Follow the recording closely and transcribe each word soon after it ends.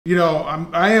You know,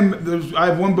 I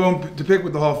have one bone to pick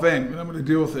with the Hall of Fame, and I'm going to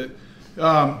deal with it.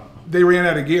 They ran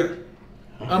out of gear.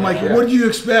 I'm like, what did you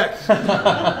expect?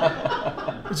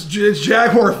 It's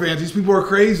Jaguar fans. These people are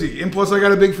crazy. And plus, I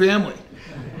got a big family.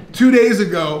 2 days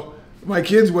ago, my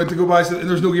kids went to go buy something, and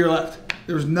there's no gear left.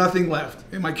 There's nothing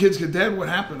left. And my kids get, Dad, what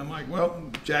happened? I'm like, well,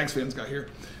 Jags fans got here.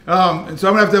 And so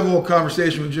I'm going to have a little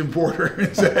conversation with Jim Porter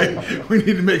and say, we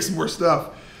need to make some more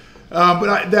stuff.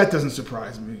 But that doesn't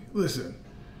surprise me. Listen.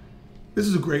 This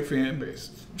is a great fan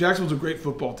base. Jacksonville's a great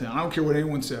football town. I don't care what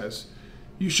anyone says.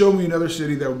 You show me another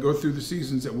city that would go through the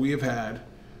seasons that we have had,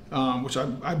 which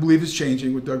I believe is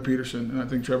changing with Doug Peterson, and I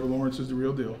think Trevor Lawrence is the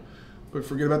real deal. But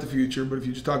forget about the future. But if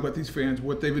you just talk about these fans,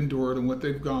 what they've endured and what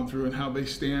they've gone through and how they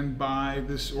stand by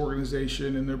this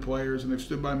organization and their players, and they've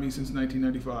stood by me since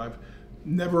 1995,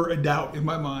 never a doubt in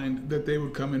my mind that they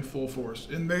would come in full force.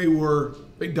 And they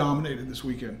dominated this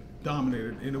weekend.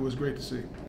 Dominated, and it was great to see.